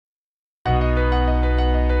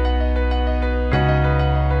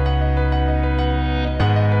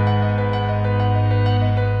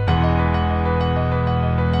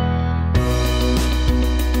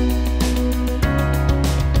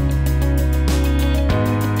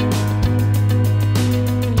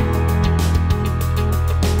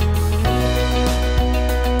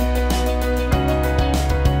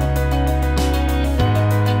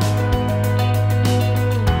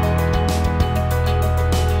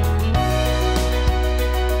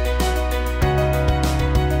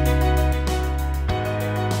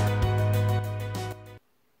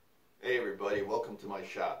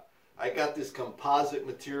got this composite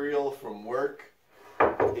material from work.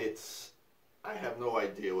 I have no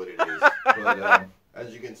idea what it is, but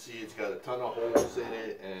as you can see, it's got a ton of holes in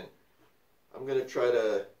it, and I'm going to try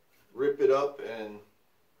to rip it up and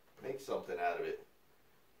make something out of it.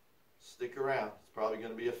 Stick around. It's probably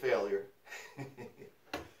going to be a failure.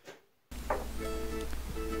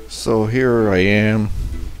 So here I am,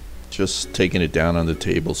 just taking it down on the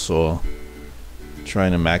table saw,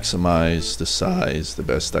 trying to maximize the size the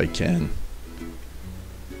best I can.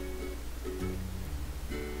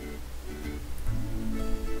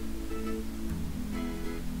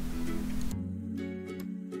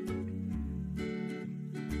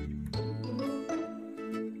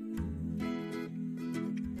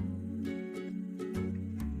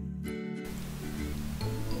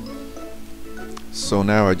 So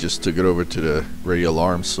now I just took it over to the radial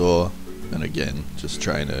arm saw, and again, just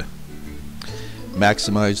trying to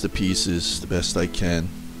maximize the pieces the best I can.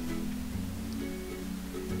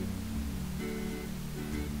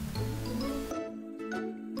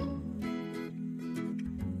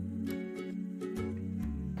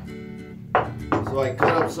 So I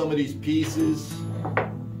cut up some of these pieces,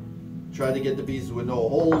 tried to get the pieces with no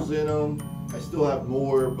holes in them. I still have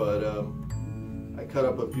more, but I cut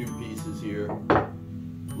up a few pieces here.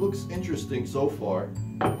 Looks interesting so far.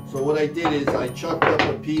 So what I did is I chucked up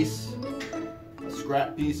a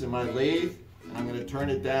scrap piece in my lathe, and I'm going to turn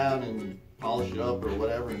it down and polish it up or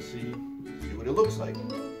whatever and see what it looks like.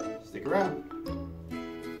 Stick around.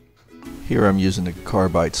 Here I'm using a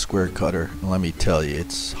carbide square cutter, and let me tell you,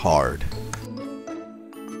 it's hard.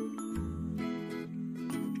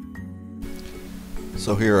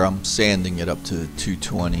 So here I'm sanding it up to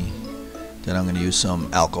 220. Then I'm going to use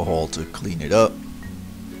some alcohol to clean it up.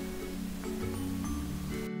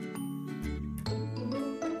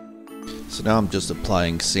 So now I'm just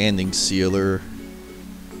applying sanding sealer,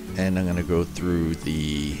 and I'm going to go through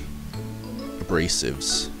the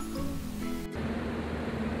abrasives.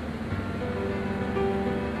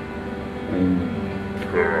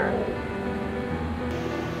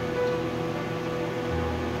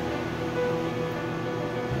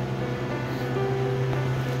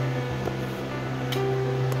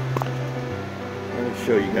 Let me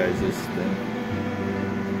show you guys this thing.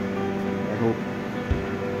 I hope.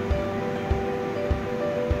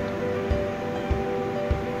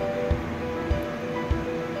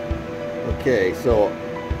 Okay, so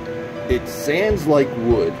it sands like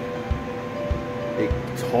wood.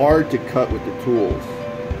 It's hard to cut with the tools.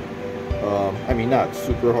 I mean, not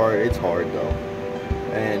super hard, it's hard though.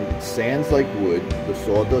 And it sands like wood. The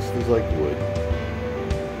sawdust is like wood.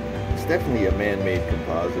 It's definitely a man-made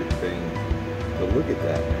composite thing. But look at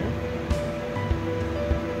that, man.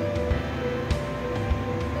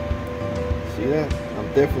 See that? I'm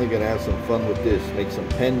definitely going to have some fun with this. Make some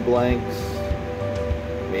pen blanks.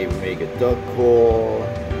 Maybe make a duck call.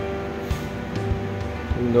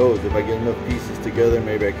 Who knows, if I get enough pieces together,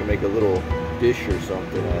 maybe I can make a little dish or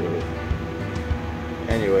something out of it.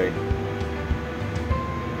 Anyway,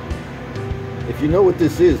 if you know what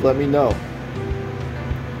this is, let me know.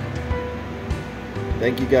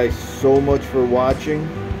 Thank you guys so much for watching.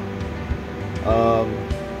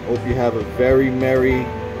 Hope you have a very Merry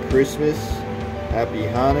Christmas, Happy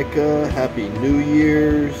Hanukkah, Happy New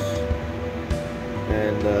Year's,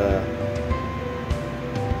 and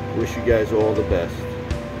wish you guys all the best.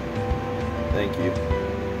 Thank you.